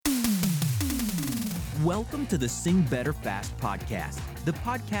Welcome to the Sing Better Fast podcast, the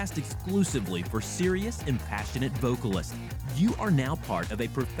podcast exclusively for serious and passionate vocalists. You are now part of a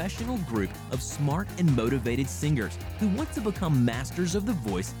professional group of smart and motivated singers who want to become masters of the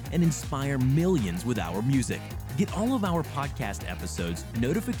voice and inspire millions with our music. Get all of our podcast episodes,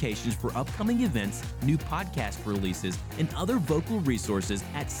 notifications for upcoming events, new podcast releases, and other vocal resources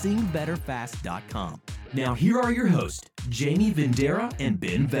at singbetterfast.com. Now here are your hosts, Jamie Vendera and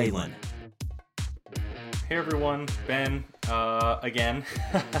Ben Valen. Hey everyone, Ben again.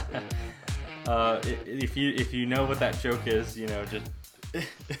 If you know what that joke is, just all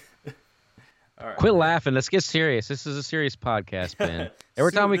right. Quit laughing. Let's get serious. This is a serious podcast, Ben.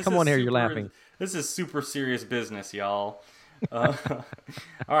 Every time we come on here, you're laughing. This is super serious business, y'all. All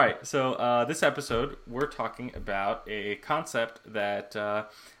right, so this episode, we're talking about a concept that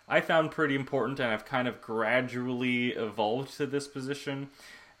I found pretty important, and I've kind of gradually evolved to this position.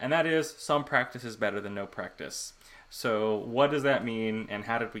 And that is, some practice is better than no practice. So what does that mean, and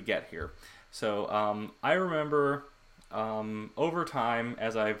how did we get here? So I remember over time,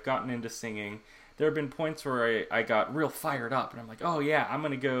 as I've gotten into singing, there have been points where I got real fired up, and I'm like, oh yeah, I'm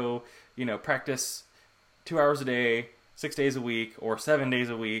going to go, practice 2 hours a day, 6 days a week, or 7 days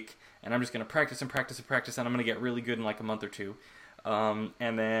a week, and I'm just going to practice and practice and practice, and I'm going to get really good in like a month or two. And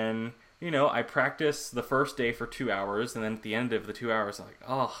then I practice the first day for 2 hours, and then at the end of the 2 hours, I'm like,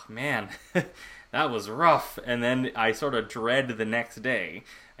 oh, man, that was rough. And then I sort of dread the next day,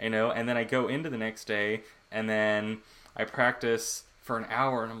 and then I go into the next day, and then I practice for an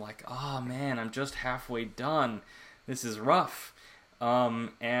hour, and I'm like, oh, man, I'm just halfway done. This is rough.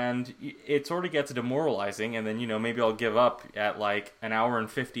 And it sort of gets demoralizing, and then, maybe I'll give up at like an hour and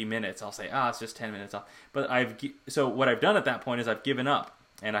 50 minutes. I'll say, it's just 10 minutes off. But so what I've done at that point is I've given up.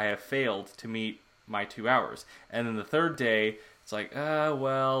 And I have failed to meet my 2 hours. And then the third day, it's like,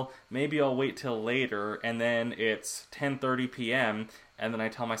 well, maybe I'll wait till later. And then it's 10:30 p.m. And then I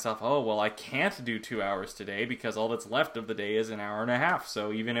tell myself, oh, well, I can't do 2 hours today because all that's left of the day is an hour and a half.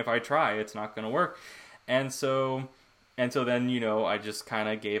 So even if I try, it's not going to work. And so then, I just kind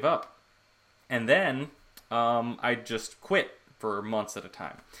of gave up. And then I just quit for months at a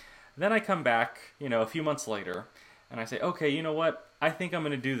time. Then I come back, a few months later, and I say, okay, you know what? I think I'm going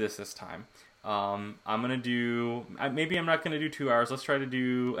to do this time. I'm going to do, maybe I'm not going to do 2 hours. Let's try to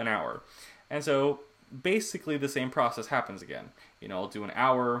do an hour. And so basically the same process happens again. I'll do an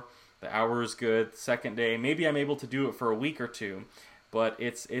hour. The hour is good. Second day, maybe I'm able to do it for a week or two, but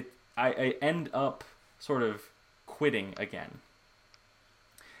I end up sort of quitting again.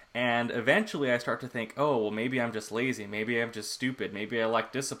 And eventually I start to think, oh, well, maybe I'm just lazy. Maybe I'm just stupid. Maybe I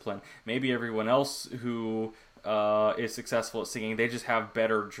lack discipline. Maybe everyone else who is successful at singing, they just have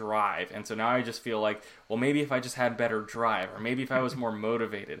better drive. And so now I just feel like, well, maybe if I just had better drive, or maybe if I was more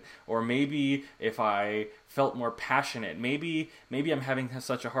motivated, or maybe if I felt more passionate, maybe I'm having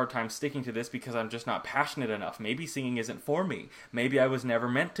such a hard time sticking to this because I'm just not passionate enough. Maybe singing isn't for me. Maybe I was never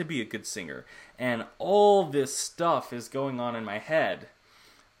meant to be a good singer. And all this stuff is going on in my head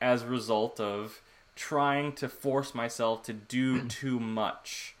as a result of trying to force myself to do too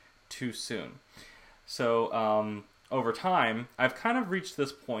much too soon. So over time, I've kind of reached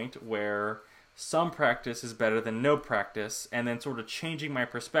this point where some practice is better than no practice, and then sort of changing my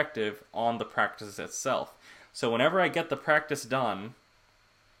perspective on the practice itself. So whenever I get the practice done,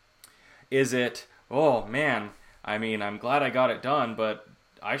 is it, oh man, I'm glad I got it done, but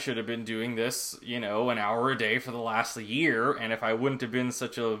I should have been doing this, an hour a day for the last year, and if I wouldn't have been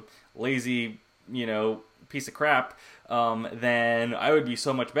such a lazy, piece of crap, then I would be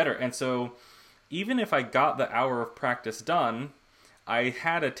so much better. And so even if I got the hour of practice done, I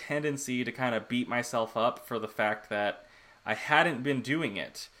had a tendency to kind of beat myself up for the fact that I hadn't been doing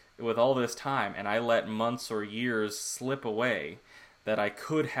it with all this time, and I let months or years slip away that I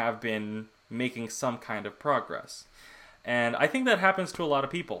could have been making some kind of progress. And I think that happens to a lot of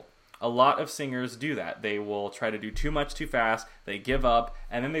people. A lot of singers do that. They will try to do too much too fast, they give up,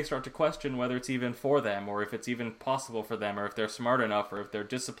 and then they start to question whether it's even for them, or if it's even possible for them, or if they're smart enough, or if they're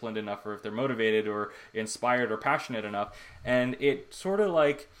disciplined enough, or if they're motivated, or inspired, or passionate enough. And it sort of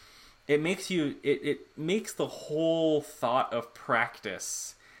like, it makes the whole thought of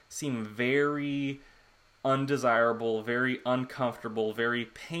practice seem very undesirable, very uncomfortable, very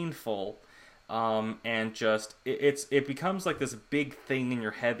painful. And just, it becomes like this big thing in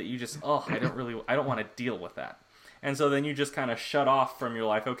your head that you just, I don't want to deal with that. And so then you just kind of shut off from your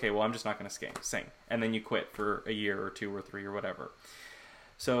life. Okay, well, I'm just not going to sing. And then you quit for a year or 2 or 3 or whatever.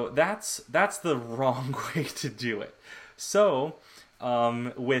 So that's the wrong way to do it. So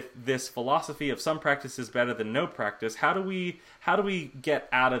with this philosophy of some practice is better than no practice, how do we get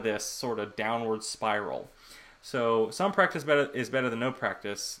out of this sort of downward spiral? So some practice is better than no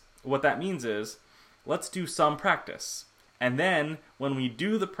practice. What that means is, let's do some practice. And then when we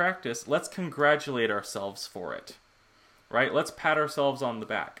do the practice, let's congratulate ourselves for it. Right? Let's pat ourselves on the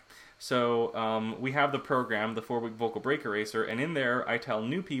back. So we have the program, the 4-week Vocal Break Eraser, and in there I tell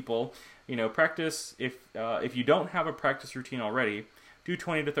new people, practice, if you don't have a practice routine already, do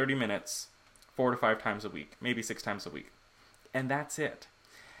 20 to 30 minutes 4 to 5 times a week, maybe 6 times a week. And that's it.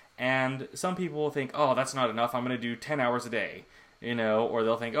 And some people will think, oh, that's not enough, I'm going to do 10 hours a day. Or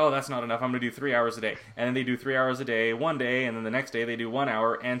they'll think, oh, that's not enough, I'm going to do 3 hours a day. And then they do 3 hours a day one day, and then the next day they do 1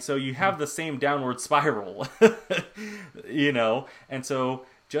 hour. And so you have the same downward spiral, And so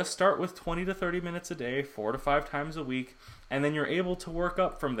just start with 20 to 30 minutes a day, 4 to 5 times a week, and then you're able to work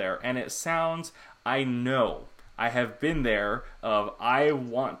up from there. And it sounds, I know, I have been there of I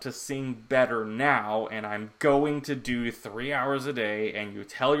want to sing better now, and I'm going to do 3 hours a day, and you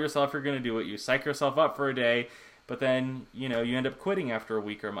tell yourself you're going to do it, you psych yourself up for a day, but then, you end up quitting after a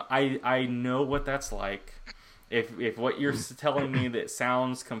week or a month. I know what that's like. If what you're telling me that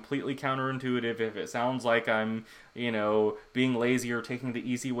sounds completely counterintuitive, if it sounds like I'm, being lazy or taking the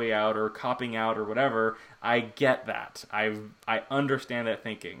easy way out or copping out or whatever, I get that. I understand that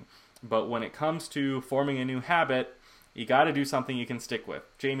thinking. But when it comes to forming a new habit, you got to do something you can stick with.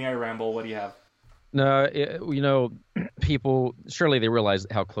 Jamie, I ramble. What do you have? No, people, surely they realize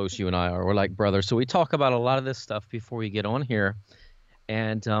how close you and I are. We're like brothers. So we talk about a lot of this stuff before we get on here.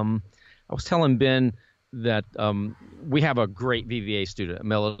 And I was telling Ben that we have a great VVA student,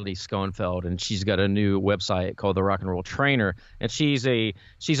 Melody Schoenfeld, and she's got a new website called The Rock and Roll Trainer. And she's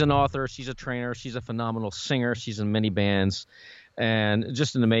an author, she's a trainer, she's a phenomenal singer, she's in many bands, and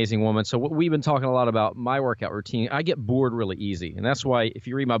just an amazing woman. So we've been talking a lot about my workout routine. I get bored really easy, and that's why if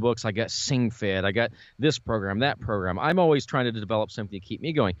you read my books, I got SingFed, I got this program, that program. I'm always trying to develop something to keep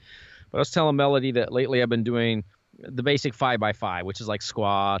me going. But I was telling Melody that lately I've been doing the basic 5x5, which is like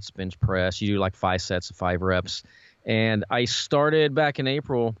squats, bench press. You do like 5 sets of 5 reps. And I started back in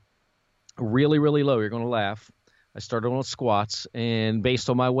April really, really low. You're going to laugh. I started on squats, and based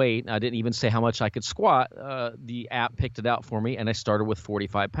on my weight, I didn't even say how much I could squat. The app picked it out for me, and I started with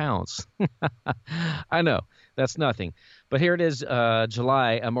 45 pounds. I know, that's nothing. But here it is,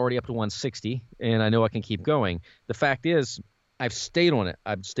 July. I'm already up to 160, and I know I can keep going. The fact is, I've stayed on it.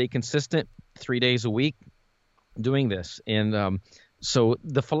 I've stayed consistent 3 days a week doing this. And so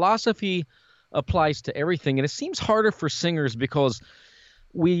the philosophy applies to everything. And it seems harder for singers because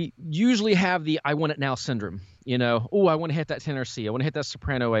we usually have the I want it now syndrome. Oh, I want to hit that tenor C. I want to hit that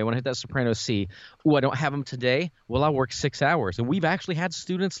soprano A. I want to hit that soprano C. Oh, I don't have them today. Well, I'll work 6 hours. And we've actually had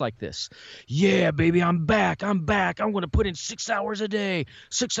students like this. Yeah, baby, I'm back. I'm going to put in 6 hours a day.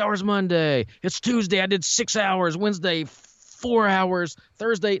 6 hours Monday. It's Tuesday. I did 6 hours. Wednesday, 4 hours.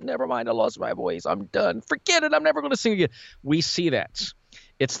 Thursday, never mind. I lost my voice. I'm done. Forget it. I'm never going to sing again. We see that.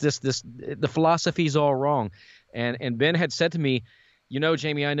 It's the philosophy's all wrong. And Ben had said to me,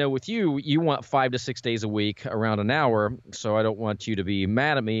 Jamie, I know with you want 5 to 6 days a week around an hour, so I don't want you to be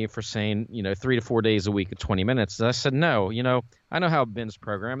mad at me for saying, 3 to 4 days a week at 20 minutes. And I said, no, I know how Ben's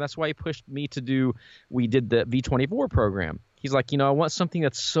program. That's why he pushed me we did the V24 program. He's like, I want something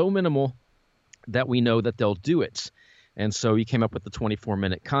that's so minimal that we know that they'll do it. And so he came up with the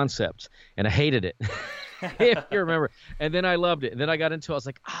 24-minute concept, and I hated it. If you remember. And then I loved it. And then I got into it. I was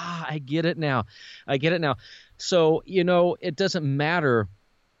like, I get it now. So, it doesn't matter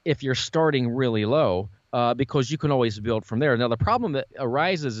if you're starting really low because you can always build from there. Now, the problem that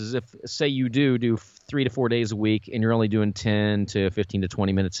arises is if, say, you do 3 to 4 days a week and you're only doing 10 to 15 to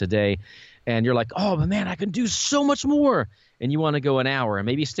 20 minutes a day, and you're like, oh, but man, I can do so much more. And you want to go an hour and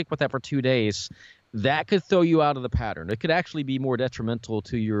maybe stick with that for 2 days. That could throw you out of the pattern. It could actually be more detrimental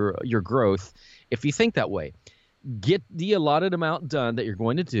to your growth if you think that way. Get the allotted amount done that you're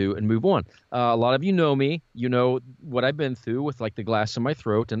going to do and move on. A lot of you know me. You know what I've been through with like the glass in my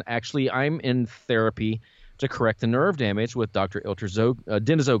throat. And actually, I'm in therapy to correct the nerve damage with Dr.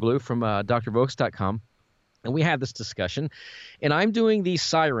 Denizoglu from drvokes.com. And we had this discussion. And I'm doing these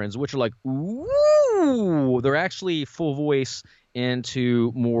sirens, which are like, ooh, they're actually full voice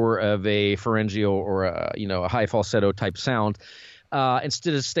into more of a pharyngeal or a high falsetto type sound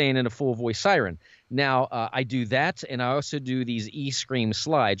instead of staying in a full voice siren. Now, I do that, and I also do these E-scream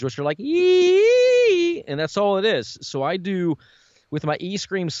slides, which are like E, and that's all it is. So I do, with my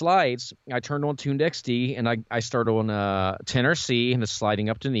E-scream slides, I turned on tuned XD, and I start on tenor C, and it's sliding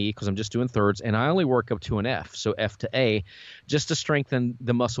up to an E because I'm just doing thirds, and I only work up to an F, so F to A, just to strengthen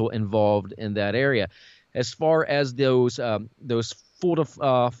the muscle involved in that area. As far as those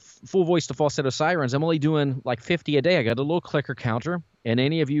full voice to falsetto sirens, I'm only doing like 50 a day. I got a little clicker counter. And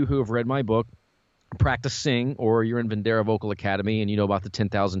any of you who have read my book, Practice Sing, or you're in Vendera Vocal Academy and you know about the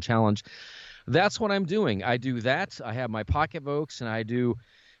 10,000 challenge, that's what I'm doing. I do that. I have my Pocket Vocals and I do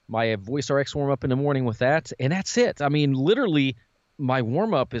my Voice RX warm up in the morning with that. And that's it. I mean, literally, my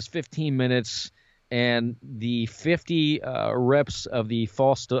warm up is 15 minutes. And the 50 reps of the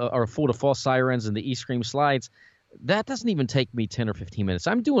full to false sirens and the E-Scream slides, that doesn't even take me 10 or 15 minutes.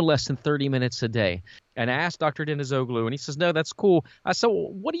 I'm doing less than 30 minutes a day. And I asked Dr. Denizoglu, and he says, no, that's cool. I said,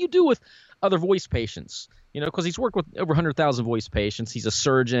 well, what do you do with other voice patients? You know, because he's worked with over 100,000 voice patients. He's a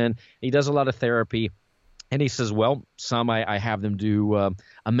surgeon. He does a lot of therapy. And he says, well, some I have them do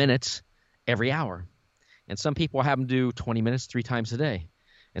a minute every hour. And some people I have them do 20 minutes 3 times a day.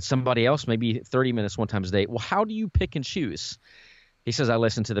 And somebody else maybe 30 minutes 1 time a day. Well, how do you pick and choose? He says, I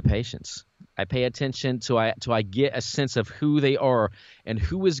listen to the patients. I pay attention till I get a sense of who they are and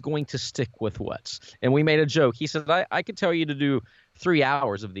who is going to stick with what. And we made a joke. He said, I could tell you to do 3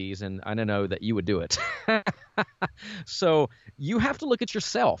 hours of these, and I don't know that you would do it. So you have to look at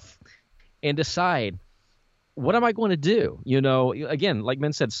yourself and decide, what am I going to do? You know, again, like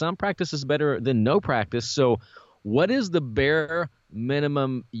Ben said, some practice is better than no practice. So what is the bare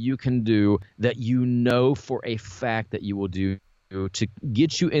minimum you can do that you know for a fact that you will do to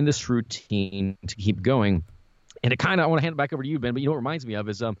get you in this routine to keep going? And I want to hand it back over to you, Ben, but you know what it reminds me of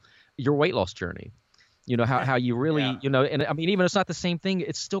is your weight loss journey. You know, how you really, you know, and I mean, even if it's not the same thing,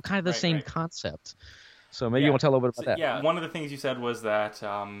 it's still kind of the same concept. So maybe you want to tell a little bit about that. Yeah, one of the things you said was that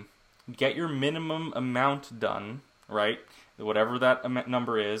get your minimum amount done, right? Whatever that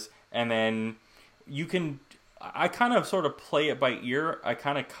number is, and then you can. I kind of sort of play it by ear. I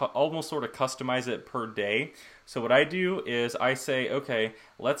kind of almost sort of customize it per day. So what I do is I say, okay,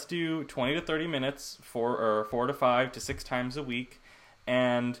 let's do 20 to 30 minutes or 4 to 5 to 6 times a week,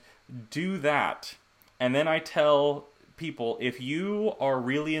 and do that. And then I tell people, if you are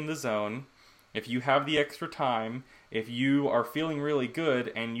really in the zone, if you have the extra time, if you are feeling really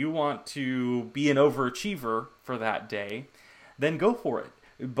good and you want to be an overachiever for that day, then go for it.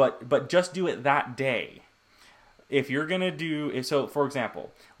 But just do it that day. If you're going to do, so for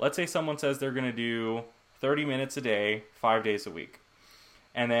example, let's say someone says they're going to do 30 minutes a day, 5 days a week.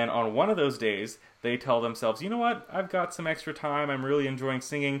 And then on one of those days, they tell themselves, you know what, I've got some extra time, I'm really enjoying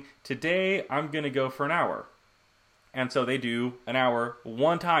singing. Today, I'm going to go for an hour. And so they do an hour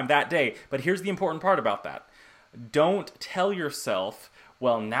one time that day. But here's the important part about that. Don't tell yourself,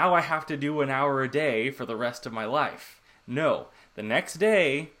 well, now I have to do an hour a day for the rest of my life. No, the next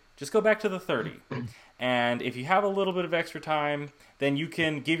day, just go back to the 30. And if you have a little bit of extra time, then you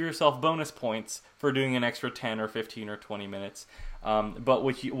can give yourself bonus points for doing an extra 10 or 15 or 20 minutes. But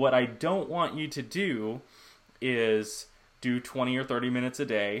what I don't want you to do is do 20 or 30 minutes a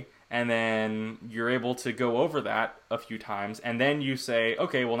day, and then you're able to go over that a few times, and then you say,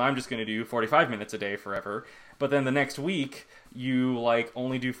 okay, well, now I'm just going to do 45 minutes a day forever. But then the next week, you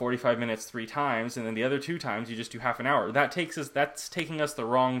only do 45 minutes 3 times, and then the other 2 times you just do half an hour. That's taking us the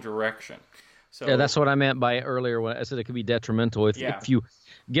wrong direction. So, yeah, that's what I meant by earlier when I said it could be detrimental. If you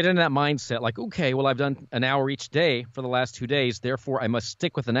get in that mindset, like, okay, well, I've done an hour each day for the last 2 days, therefore I must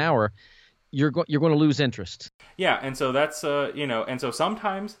stick with an hour, you're going to lose interest. Yeah, and so that's, and so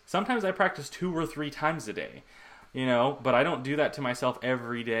sometimes I practice 2 or 3 times a day, but I don't do that to myself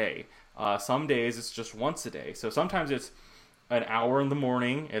every day. Some days it's just once a day. So sometimes it's an hour in the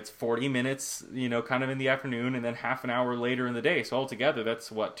morning, it's 40 minutes, kind of in the afternoon, and then half an hour later in the day. So altogether,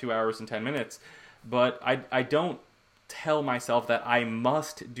 that's 2 hours and 10 minutes. But I don't tell myself that I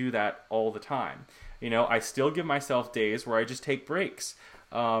must do that all the time. I still give myself days where I just take breaks.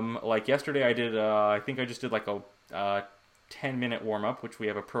 Like yesterday I did, I think I just did a 10-minute warm-up, which we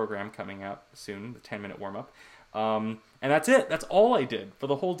have a program coming out soon, the 10-minute warm-up. And that's it. That's all I did for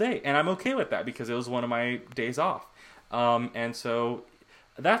the whole day. And I'm okay with that because it was one of my days off. And so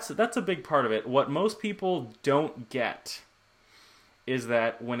that's a big part of it. What most people don't get is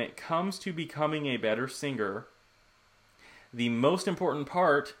that when it comes to becoming a better singer, the most important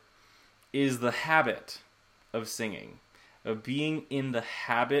part is the habit of singing, of being in the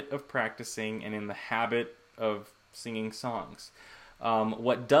habit of practicing and in the habit of singing songs.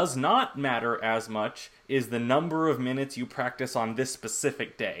 What does not matter as much is the number of minutes you practice on this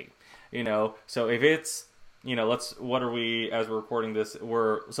specific day. So if it's, what are we, as we're recording this,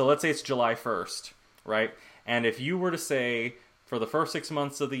 so let's say it's July 1st, right? And if you were to say, for the first 6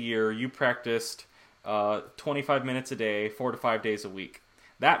 months of the year, you practiced 25 minutes a day, 4 to 5 days a week,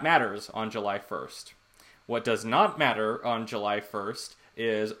 that matters on July 1st. What does not matter on July 1st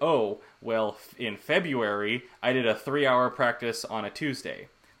is, oh, well, in February, I did a 3-hour practice on a Tuesday.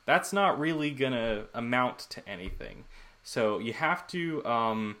 That's not really going to amount to anything. So you have to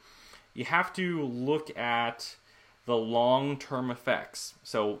look at the long-term effects.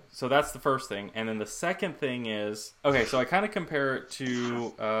 So that's the first thing. And then the second thing is, okay, so I kind of compare it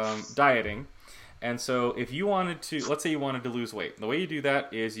to dieting. And so if you wanted to, let's say you wanted to lose weight, the way you do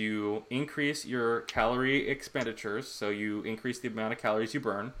that is you increase your calorie expenditures, so you increase the amount of calories you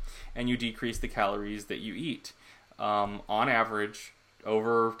burn, and you decrease the calories that you eat on average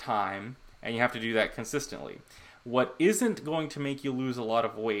over time, and you have to do that consistently. What isn't going to make you lose a lot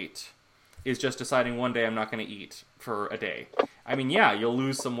of weight is just deciding one day I'm not going to eat for a day. I mean, yeah, you'll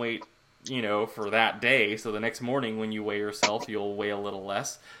lose some weight, for that day, so the next morning when you weigh yourself, you'll weigh a little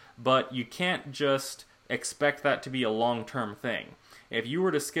less. But you can't just expect that to be a long-term thing. If you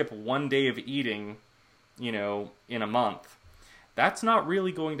were to skip one day of eating, in a month, that's not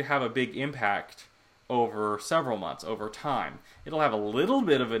really going to have a big impact over several months, over time. It'll have a little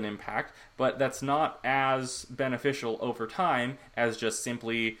bit of an impact, but that's not as beneficial over time as just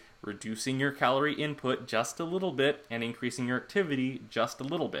simply reducing your calorie input just a little bit and increasing your activity just a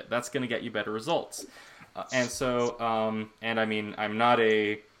little bit. That's going to get you better results. And I mean, I'm not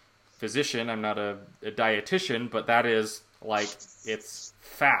a physician, I'm not a dietitian, but that is, it's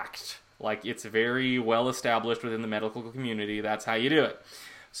fact. It's very well established within the medical community. That's how you do it.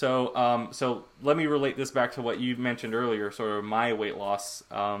 So let me relate this back to what you mentioned earlier, sort of my weight loss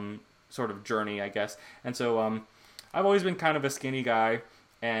sort of journey, I guess. And so I've always been kind of a skinny guy,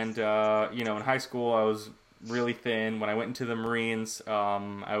 and in high school I was really thin. When I went into the Marines,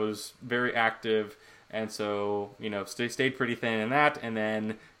 I was very active. And so, stayed pretty thin in that. And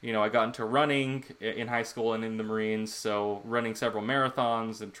then, I got into running in high school and in the Marines. So running several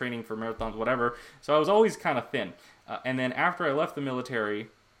marathons and training for marathons, whatever. So I was always kind of thin. And then after I left the military,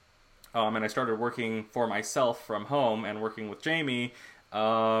 and I started working for myself from home and working with Jamie,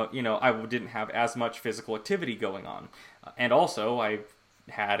 I didn't have as much physical activity going on. And also I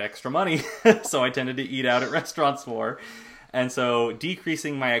had extra money. So I tended to eat out at restaurants more. And so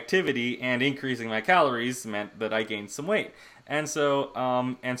decreasing my activity and increasing my calories meant that I gained some weight. And so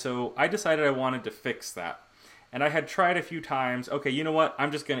I decided I wanted to fix that. And I had tried a few times, okay, you know what?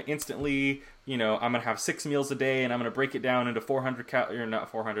 I'm just going to instantly, I'm going to have 6 meals a day, and I'm going to break it down into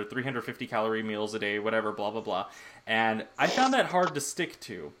 350 calorie meals a day, whatever, blah, blah, blah. And I found that hard to stick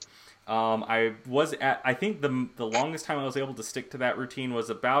to. I think the longest time I was able to stick to that routine was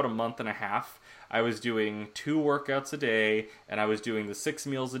about a month and a half. I was doing 2 workouts a day, and I was doing the 6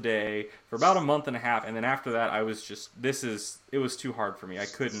 meals a day for about a month and a half. And then after that, I was just, it was too hard for me. I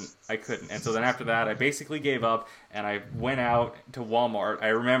couldn't. And so then after that, I basically gave up, and I went out to Walmart. I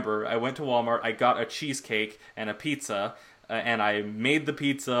remember I went to Walmart, I got a cheesecake and a pizza, and I made the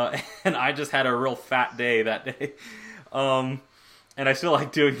pizza, and I just had a real fat day that day. And I still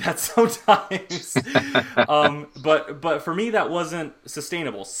like doing that sometimes. But for me, that wasn't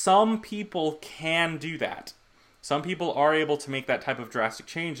sustainable. Some people can do that. Some people are able to make that type of drastic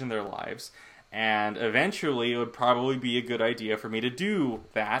change in their lives. And eventually, it would probably be a good idea for me to do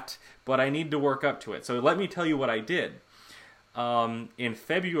that. But I need to work up to it. So let me tell you what I did. In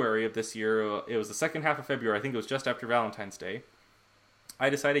February of this year, it was the second half of February. I think it was just after Valentine's Day. I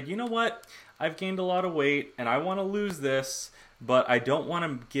decided, you know what? I've gained a lot of weight, and I want to lose this. But I don't want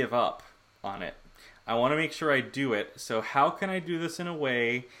to give up on it. I want to make sure I do it. So how can I do this in a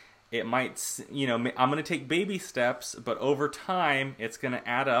way it might, I'm going to take baby steps, but over time it's going to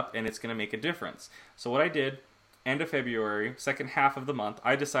add up and it's going to make a difference. So what I did, end of February, second half of the month,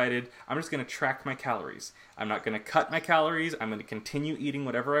 I decided I'm just going to track my calories. I'm not going to cut my calories. I'm going to continue eating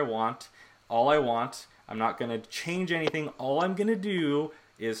whatever I want, all I want. I'm not going to change anything. All I'm going to do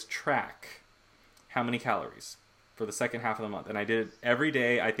is track how many calories for the second half of the month. And I did it every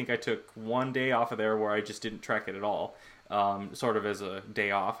day. I think I took one day off of there where I just didn't track it at all, sort of as a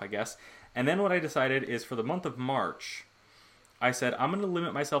day off, I guess. And then what I decided is for the month of March, I said I'm going to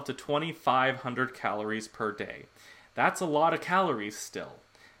limit myself to 2,500 calories per day. That's a lot of calories still.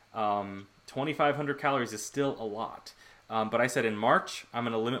 2,500 calories is still a lot. But I said in March, I'm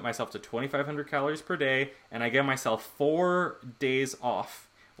going to limit myself to 2,500 calories per day, and I gave myself 4 days off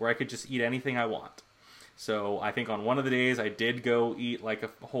where I could just eat anything I want. So I think on one of the days I did go eat like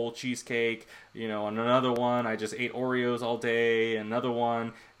a whole cheesecake. On another one I just ate Oreos all day. Another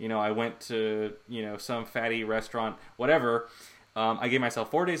one, I went to, some fatty restaurant, whatever. I gave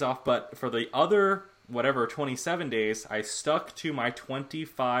myself 4 days off, but for the other, 27 days, I stuck to my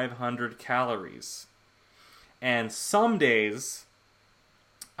 2,500 calories. And some days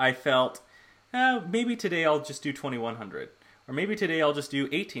I felt, maybe today I'll just do 2,100. or maybe today I'll just do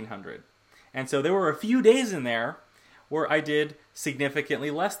 1800. And so there were a few days in there where I did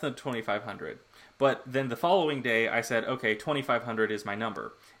significantly less than 2500. But then the following day I said, okay, 2500 is my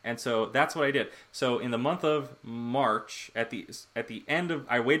number. And so that's what I did. So in the month of March, at the end of,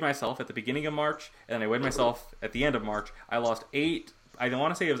 I weighed myself at the beginning of March, and then I weighed myself at the end of March. I lost I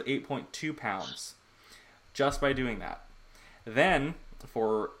want to say it was 8.2 pounds just by doing that. Then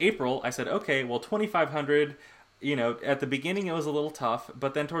for April, I said, okay, well, 2500, at the beginning it was a little tough,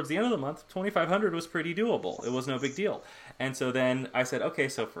 but then towards the end of the month, 2500 was pretty doable. It was no big deal. And so then I said, okay,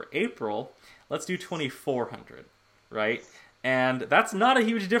 so for April, let's do 2400, right? And that's not a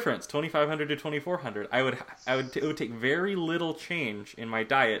huge difference, 2500 to 2400. It would take very little change in my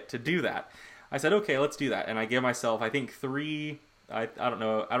diet to do that. I said, okay, let's do that. And I gave myself, I think, I don't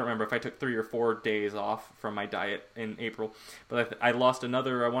know, I don't remember if I took 3 or 4 days off from my diet in April, but I lost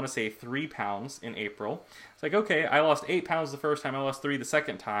another, I want to say 3 pounds in April. It's like, okay, I lost 8 pounds the first time, I lost 3 the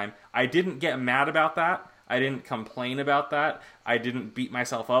second time. I didn't get mad about that. I didn't complain about that. I didn't beat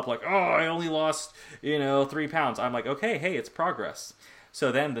myself up like, oh, I only lost, 3 pounds. I'm like, okay, hey, it's progress.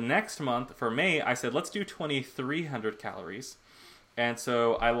 So then the next month, for May, I said, let's do 2,300 calories. And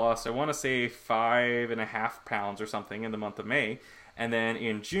so I lost, I want to say 5.5 pounds or something in the month of May. And then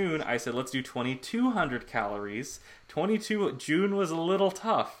in June, I said, let's do 2,200 calories. June was a little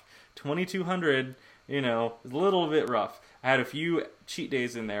tough. 2,200, a little bit rough. I had a few cheat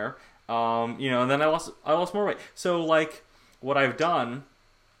days in there. And then I lost more weight. So like what I've done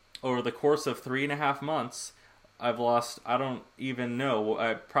over the course of 3.5 months, I've lost, I don't even know,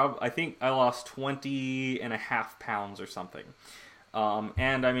 I think I lost 20.5 pounds or something.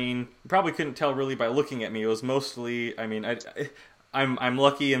 And I mean, you probably couldn't tell really by looking at me. It was mostly, I'm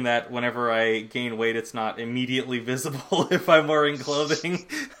lucky in that whenever I gain weight, it's not immediately visible if I'm wearing clothing.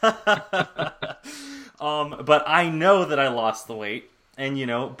 But I know that I lost the weight. And,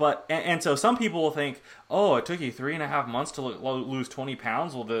 and so some people will think, oh, it took you 3.5 months to lose 20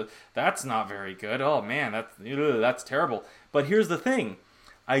 pounds. Well, that's not very good. Oh, man, that's terrible. But here's the thing.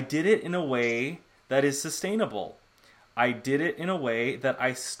 I did it in a way that is sustainable. I did it in a way that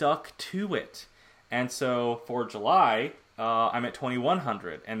I stuck to it. And so for July, I'm at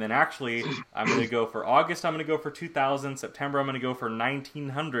 2,100. And then actually, I'm going to go for August, I'm going to go for 2,000. September, I'm going to go for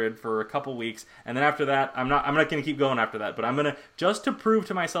 1,900 for a couple weeks. And then after that, I'm not going to keep going after that. But I'm going to, just to prove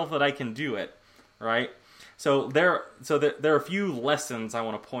to myself that I can do it, right? So there are a few lessons I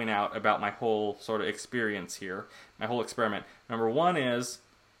want to point out about my whole sort of experience here, my whole experiment. Number one is,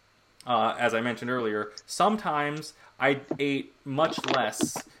 as I mentioned earlier, sometimes I ate much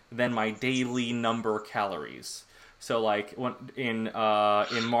less than my daily number calories. So like in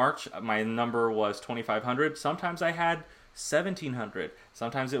March, my number was 2,500. Sometimes I had 1,700.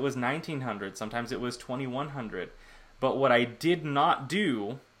 Sometimes it was 1,900. Sometimes it was 2,100. But what I did not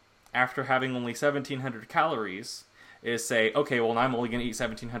do after having only 1,700 calories is say, okay, well, now I'm only going to eat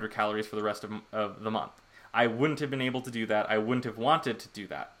 1,700 calories for the rest of the month. I wouldn't have been able to do that. I wouldn't have wanted to do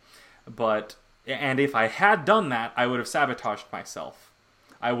that. And if I had done that, I would have sabotaged myself.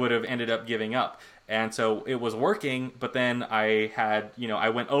 I would have ended up giving up. And so it was working, but then I had, I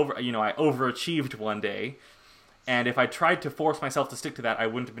went over, I overachieved one day. And if I tried to force myself to stick to that, I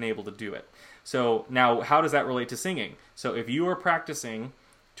wouldn't have been able to do it. So now, how does that relate to singing? So if you are practicing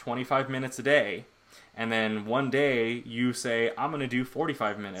 25 minutes a day, and then one day you say, I'm going to do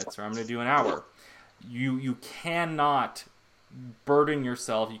 45 minutes, or I'm going to do an hour, you cannot burden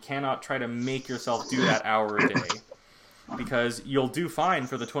yourself. You cannot try to make yourself do that hour a day. Because you'll do fine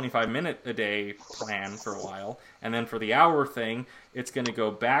for the 25-minute-a-day plan for a while, and then for the hour thing, it's going to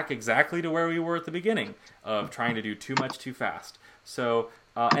go back exactly to where we were at the beginning of trying to do too much too fast. So,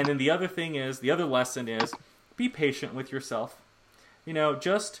 and then the other lesson is, be patient with yourself.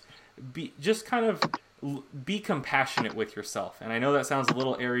 Just kind of be compassionate with yourself. And I know that sounds a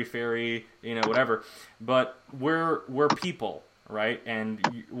little airy-fairy, whatever, but we're people. Right?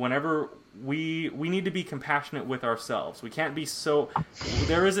 And whenever we need to be compassionate with ourselves. We can't be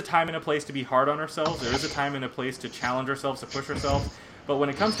there is a time and a place to be hard on ourselves. There is a time and a place to challenge ourselves, to push ourselves. But when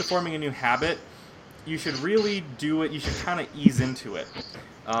it comes to forming a new habit, you should really do it. You should kind of ease into it.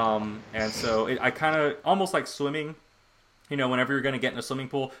 And so I kind of, almost like swimming, whenever you're going to get in a swimming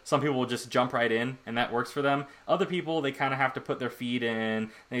pool, some people will just jump right in, and that works for them. Other people, they kind of have to put their feet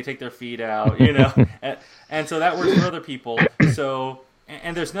in, they take their feet out, and so that works for other people. So,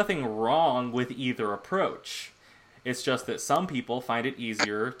 and there's nothing wrong with either approach. It's just that some people find it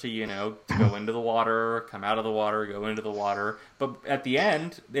easier to go into the water, come out of the water, go into the water. But at the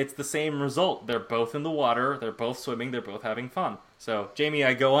end, it's the same result. They're both in the water, they're both swimming, they're both having fun. So, Jamie,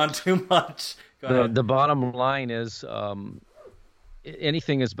 I go on too much. The bottom line is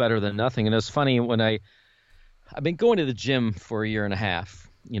anything is better than nothing. And it's funny when I've been going to the gym for a year and a half.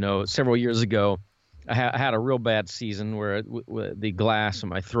 Several years ago, I had a real bad season where the glass in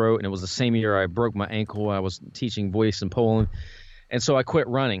my throat, and it was the same year I broke my ankle. I was teaching voice in Poland. And so I quit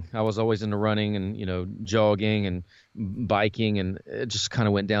running. I was always into running and, jogging and biking, and it just kind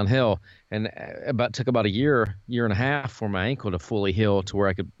of went downhill. And took about a year and a half for my ankle to fully heal to where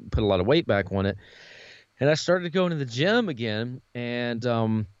I could put a lot of weight back on it. And I started going to the gym again, and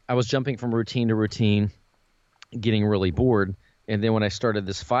I was jumping from routine to routine, getting really bored. And then when I started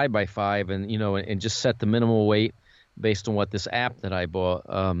this 5x5 and just set the minimal weight based on what this app that I bought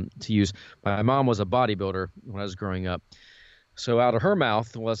to use. My mom was a bodybuilder when I was growing up. So out of her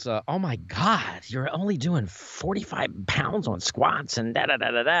mouth was, oh, my God, you're only doing 45 pounds on squats and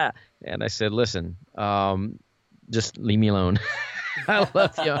da-da-da-da-da. And I said, listen, just leave me alone.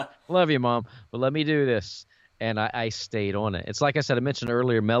 I love you, Mom, but let me do this. And I stayed on it. It's like I said, I mentioned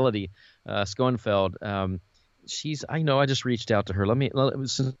earlier, Melody Schoenfeld. I just reached out to her.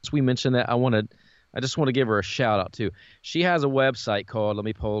 Since we mentioned that, I just want to give her a shout out too. She has a website called, let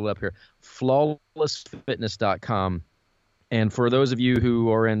me pull it up here, flawlessfitness.com. And for those of you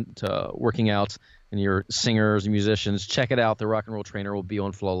who are into working out and you're singers and musicians, check it out. The Rock and Roll Trainer will be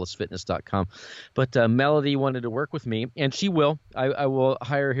on flawlessfitness.com. But Melody wanted to work with me, and she will. I will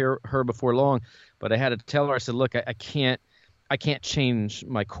hire her before long. But I had to tell her, I said, look, I can't change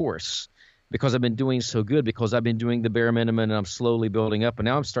my course because I've been doing so good, because I've been doing the bare minimum and I'm slowly building up. And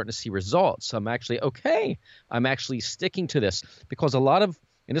now I'm starting to see results. I'm actually okay. I'm actually sticking to this because and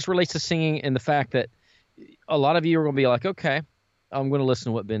this relates to singing and the fact that a lot of you are going to be like, okay, I'm going to listen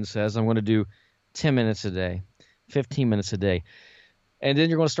to what Ben says. I'm going to do 10 minutes a day, 15 minutes a day. And then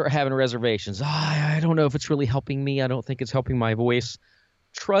you're going to start having reservations. I don't know if it's really helping me. I don't think it's helping my voice.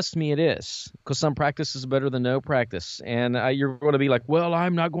 Trust me, it is, because some practice is better than no practice. And you're going to be like, well,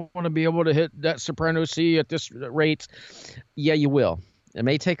 I'm not going to be able to hit that soprano C at this rate. Yeah, you will. It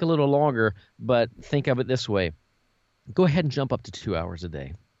may take a little longer, but think of it this way. Go ahead and jump up to 2 hours a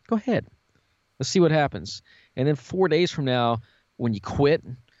day. Go ahead. Let's see what happens. And then 4 days from now, when you quit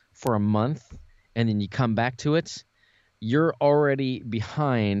for a month and then you come back to it, you're already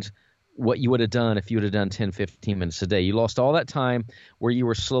behind what you would have done if you would have done 10, 15 minutes a day. You lost all that time where you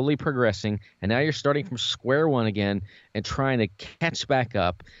were slowly progressing, and now you're starting from square one again and trying to catch back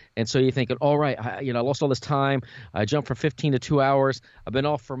up. And so you're thinking, all right, I lost all this time. I jumped from 15 to 2 hours. I've been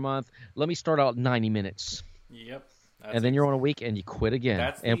off for a month. Let me start out 90 minutes. Yep. And then you're on a week and you quit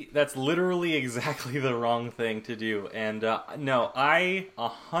again. That's literally exactly the wrong thing to do. And no, I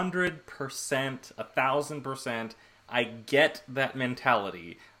 100%, 1,000%, I get that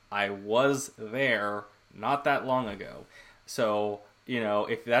mentality. I was there not that long ago. So,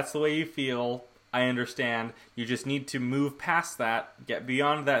 if that's the way you feel, I understand. You just need to move past that, get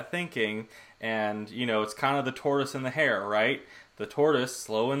beyond that thinking. And, it's kind of the tortoise and the hare, right? The tortoise,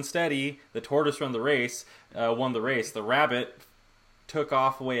 slow and steady, the tortoise won the race. The rabbit took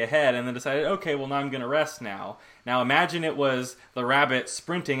off way ahead and then decided, okay, well, now I'm going to rest now. Now imagine it was the rabbit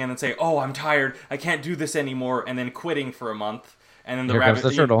sprinting and then say, oh, I'm tired, I can't do this anymore, and then quitting for a month. And then the Here rabbit...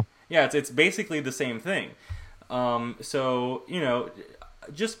 comes the turtle. Yeah, it's basically the same thing. So,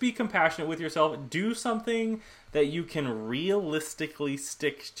 just be compassionate with yourself. Do something that you can realistically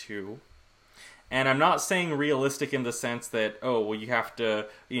stick to. And I'm not saying realistic in the sense that, you have to,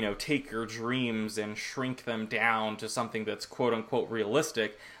 take your dreams and shrink them down to something that's quote-unquote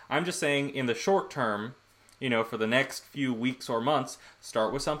realistic. I'm just saying in the short term, for the next few weeks or months,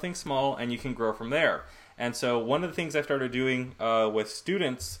 start with something small and you can grow from there. And so one of the things I started doing with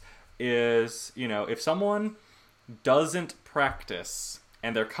students is, if someone doesn't practice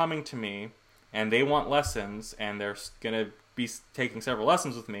and they're coming to me and they want lessons and they're going to be taking several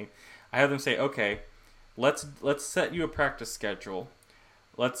lessons with me, I have them say, okay, let's set you a practice schedule.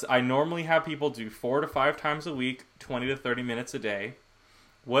 I normally have people do 4 to 5 times a week, 20 to 30 minutes a day.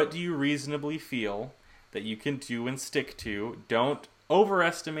 What do you reasonably feel that you can do and stick to? Don't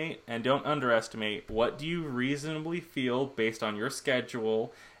overestimate and don't underestimate. What do you reasonably feel based on your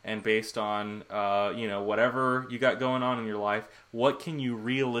schedule and based on whatever you got going on in your life? What can you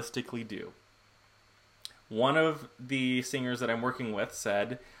realistically do? One of the singers that I'm working with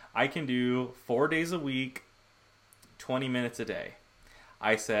said, I can do 4 days a week, 20 minutes a day.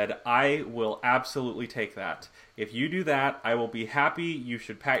 I said, I will absolutely take that. If you do that, I will be happy. You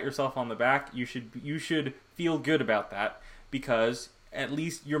should pat yourself on the back. You should feel good about that because at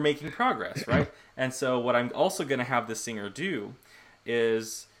least you're making progress, right? And so what I'm also going to have this singer do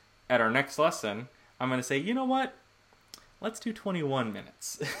is at our next lesson, I'm going to say, you know what? Let's do 21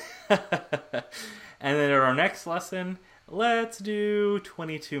 minutes. And then at our next lesson, let's do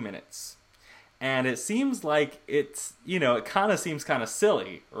 22 minutes. And it seems like it's, it kind of seems kind of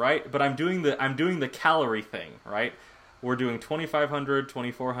silly, right? But I'm doing the calorie thing, right? We're doing 2,500,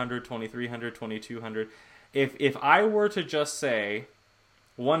 2,400, 2,300, 2,200. If I were to just say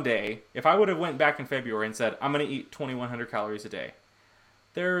one day, if I would have went back in February and said, I'm going to eat 2,100 calories a day,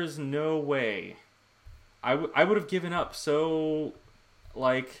 there is no way. I would have given up so,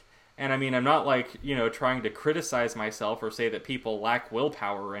 and I mean, I'm not trying to criticize myself or say that people lack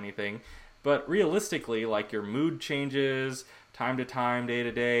willpower or anything, but realistically, your mood changes time to time, day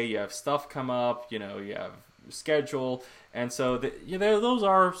to day, you have stuff come up, you have schedule, and so those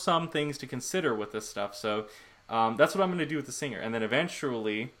are some things to consider with this stuff. So that's what I'm going to do with the singer, and then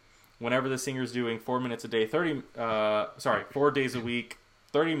eventually, whenever the singer's doing 4 minutes a day, 4 days a week,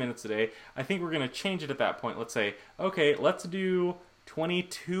 30 minutes a day, I think we're going to change it at that point. Let's say, okay, let's do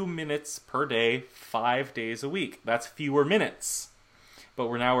 22 minutes per day, 5 days a week. That's fewer minutes, but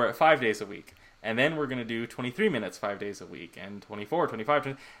we're at 5 days a week. And then we're going to do 23 minutes 5 days a week, and 24, 25,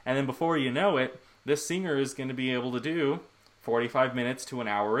 and then before you know it, this singer is going to be able to do 45 minutes to an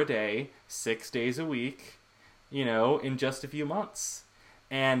hour a day, 6 days a week, in just a few months.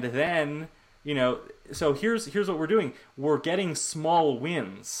 And then, so here's what we're doing. We're getting small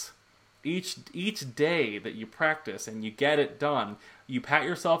wins. Each day that you practice and you get it done, you pat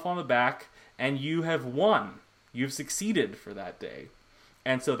yourself on the back and you have won. You've succeeded for that day.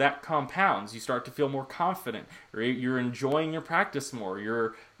 And so that compounds. You start to feel more confident. You're enjoying your practice more.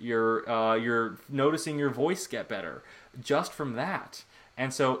 You're noticing your voice get better just from that.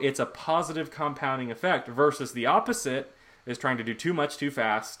 And so it's a positive compounding effect versus the opposite is trying to do too much too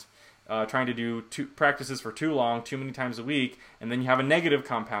fast, trying to do practices for too long, too many times a week, and then you have a negative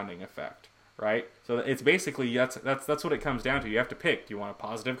compounding effect, right? So it's basically that's what it comes down to. You have to pick. Do you want a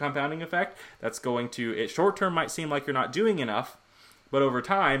positive compounding effect? That's going to short term might seem like you're not doing enough, but over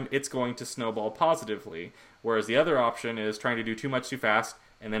time, it's going to snowball positively. Whereas the other option is trying to do too much too fast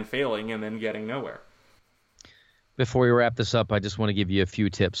and then failing and then getting nowhere. Before we wrap this up, I just want to give you a few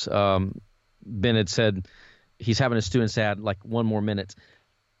tips. Ben had said he's having his students add 1 more minute.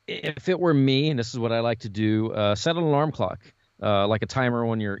 If it were me, and this is what I like to do, set an alarm clock, like a timer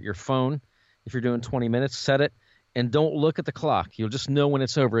on your phone. If you're doing 20 minutes, set it. And don't look at the clock. You'll just know when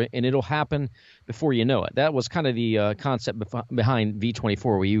it's over, and it'll happen before you know it. That was kind of the concept behind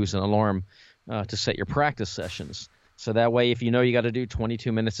V24. We use an alarm to set your practice sessions. So that way, if you know you got to do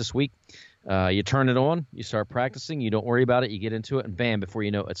 22 minutes this week, you turn it on, you start practicing, you don't worry about it, you get into it, and bam, before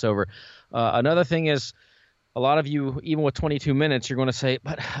you know it, it's over. Another thing is, a lot of you, even with 22 minutes, you're going to say,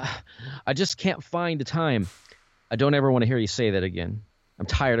 but I just can't find the time. I don't ever want to hear you say that again. I'm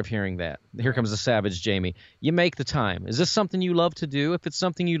tired of hearing that. Here comes the savage Jamie. You make the time. Is this something you love to do? If it's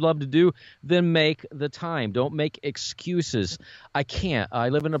something you love to do, then make the time. Don't make excuses. I can't. I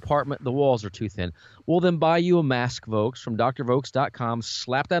live in an apartment. The walls are too thin. Well, then buy you a mask, Vokes, from drvokes.com.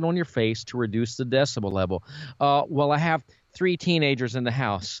 Slap that on your face to reduce the decibel level. Well, I have 3 teenagers in the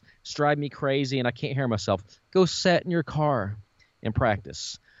house. It's driving me crazy and I can't hear myself. Go sit in your car and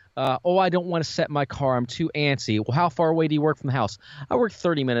practice. I don't want to set my car. I'm too antsy. Well, how far away do you work from the house? I work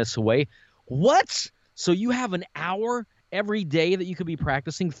 30 minutes away. What? So you have an hour every day that you could be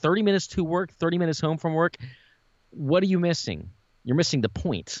practicing, 30 minutes to work, 30 minutes home from work? What are you missing? You're missing the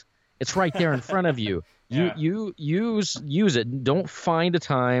point. It's right there in front of you. Yeah. You use it. Don't find a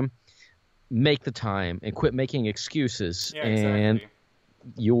time. Make the time and quit making excuses. Yeah, exactly. And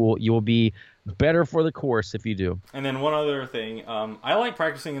you will be better for the course if you do. And then one other thing, I like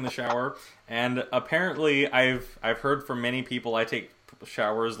practicing in the shower, and apparently I've heard from many people I take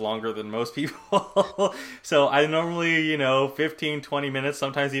showers longer than most people. So I normally, 15, 20 minutes,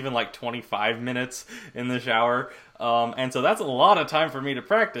 sometimes even 25 minutes in the shower. And so that's a lot of time for me to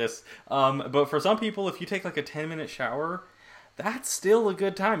practice. But for some people, if you take a 10-minute shower, that's still a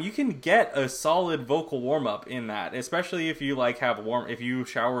good time. You can get a solid vocal warm-up in that, especially if you if you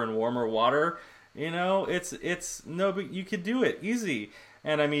shower in warmer water, it's no, but you could do it easy.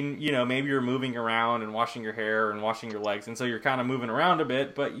 And I mean, maybe you're moving around and washing your hair and washing your legs, and so you're kind of moving around a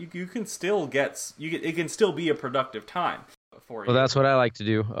bit, but you can still it can still be a productive time for you. Well, that's what I like to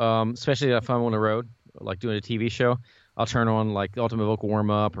do, especially if I'm on the road, like doing a TV show. I'll turn on the Ultimate Vocal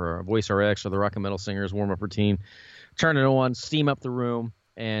Warm-Up or Voice RX or the Rock and Metal Singers warm-up routine. Turn it on, steam up the room,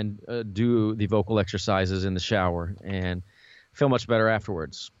 and do the vocal exercises in the shower, and feel much better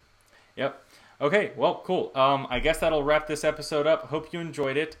afterwards. Yep. Okay, well, cool. I guess that'll wrap this episode up. Hope you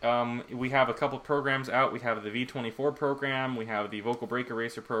enjoyed it. We have a couple programs out. We have the V24 program. We have the Vocal Break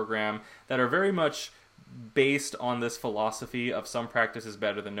Eraser program that are very much based on this philosophy of some practice is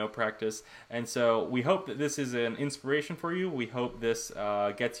better than no practice. And so we hope that this is an inspiration for you. We hope this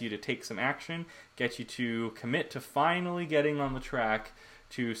gets you to take some action, gets you to commit to finally getting on the track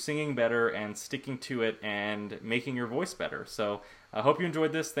to singing better and sticking to it and making your voice better. So I hope you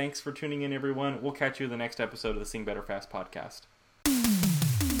enjoyed this. Thanks for tuning in, everyone. We'll catch you in the next episode of the Sing Better Fast podcast.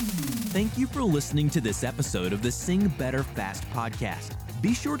 Thank you for listening to this episode of the Sing Better Fast podcast.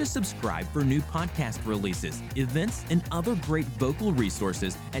 Be sure to subscribe for new podcast releases, events, and other great vocal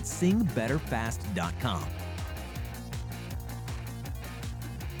resources at singbetterfast.com.